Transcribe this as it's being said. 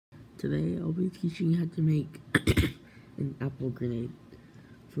Today I'll be teaching you how to make an apple grenade.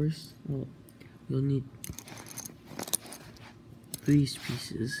 First, you'll need these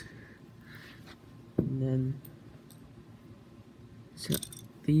pieces, and then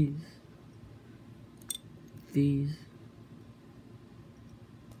these,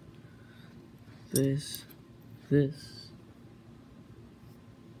 this,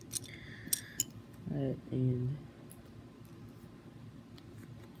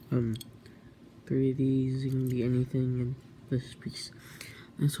 and 3 of these. It can be anything, and this piece.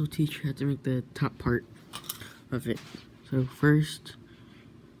 This will teach you how to make the top part of it. So first,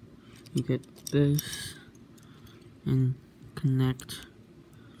 you get this and connect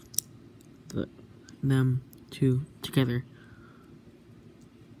them together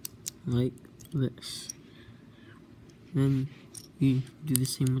like this. Then you do the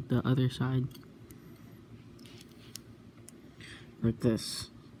same with the other side, like this.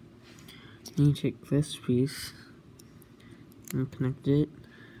 Then you take this piece and connect it,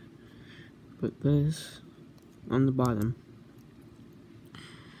 put this on the bottom,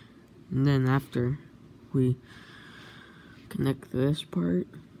 and then after we connect this part,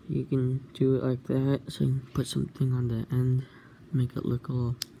 you can do it like that, so you can put something on the end, make it look a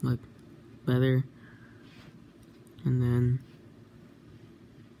little like better, and then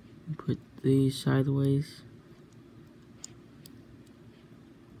put these sideways.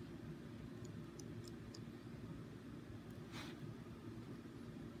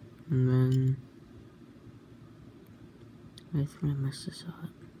 And then I think I messed this up.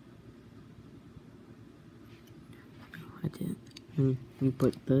 I did. And you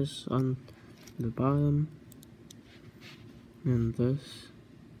put this on the bottom and this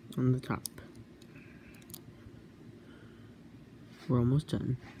on the top. We're almost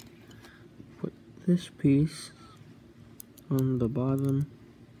done. Put this piece on the bottom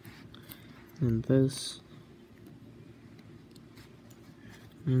and this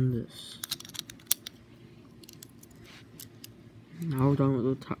and this. Now we're done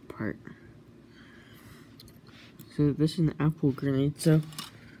with the top part. So this is an apple grenade, so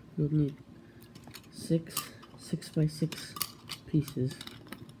you'll need 6 by 6 pieces.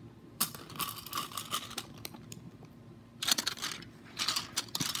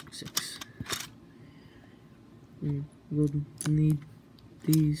 And you'll need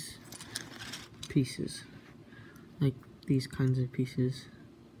these pieces, like these kinds of pieces.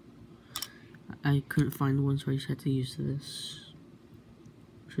 I couldn't find one, so I just had to use this,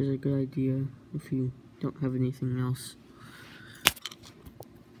 which is a good idea if you don't have anything else.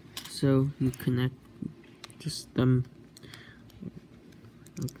 So you connect just them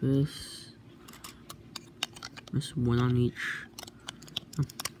like this. There's one on each.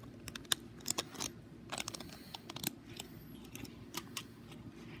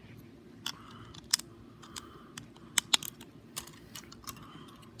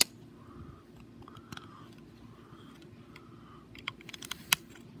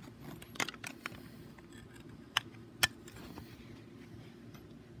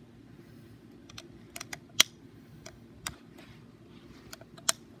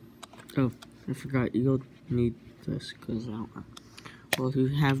 Oh, I forgot, you'll need this, because well, if you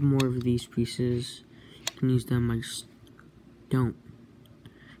have more of these pieces, you can use them. I just don't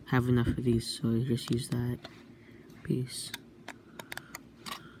have enough of these, so I just use that piece.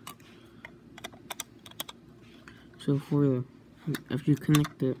 So after you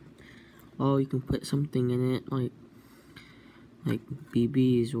connect it, you can put something in it, like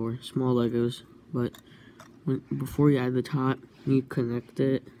BBs or small Legos, but before you add the top, you connect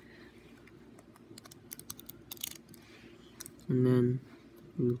it, and then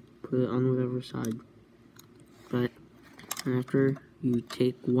you put it on whatever side. And after you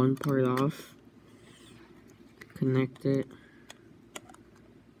take one part off, connect it,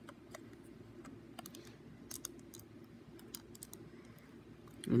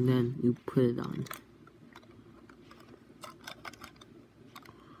 and then you put it on.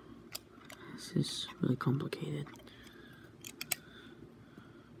 This is really complicated.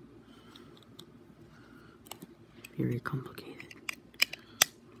 Very complicated.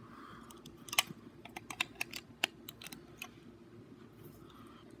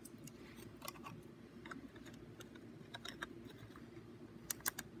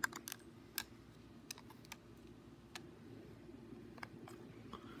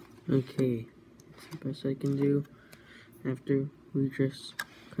 Okay, that's the best I can do. After we just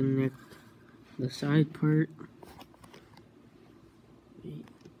connect the side part,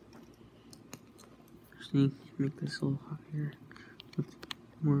 just need to make this a little higher with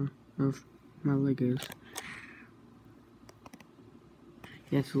more of my Legos.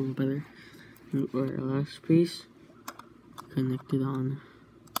 That's a little better. Our last piece connected on.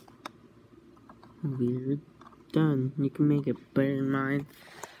 We're done. You can make it better than mine.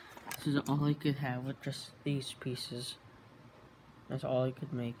 This is all I could have with just these pieces. That's all I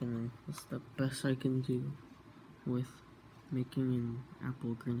could make, and then it's the best I can do with making an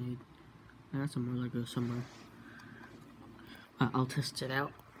apple grenade. That's more like a summer. I'll test it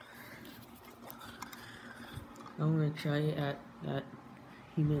out. I'm gonna try it at that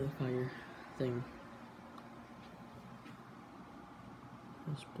humidifier thing.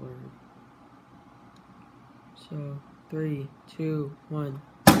 It's blurred. So 3, 2, 1.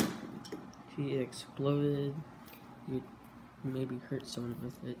 She exploded. You maybe hurt someone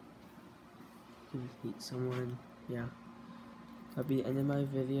with it. You hit someone. Yeah. That'll be the end of my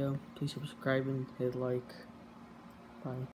video. Please subscribe and hit like. Bye.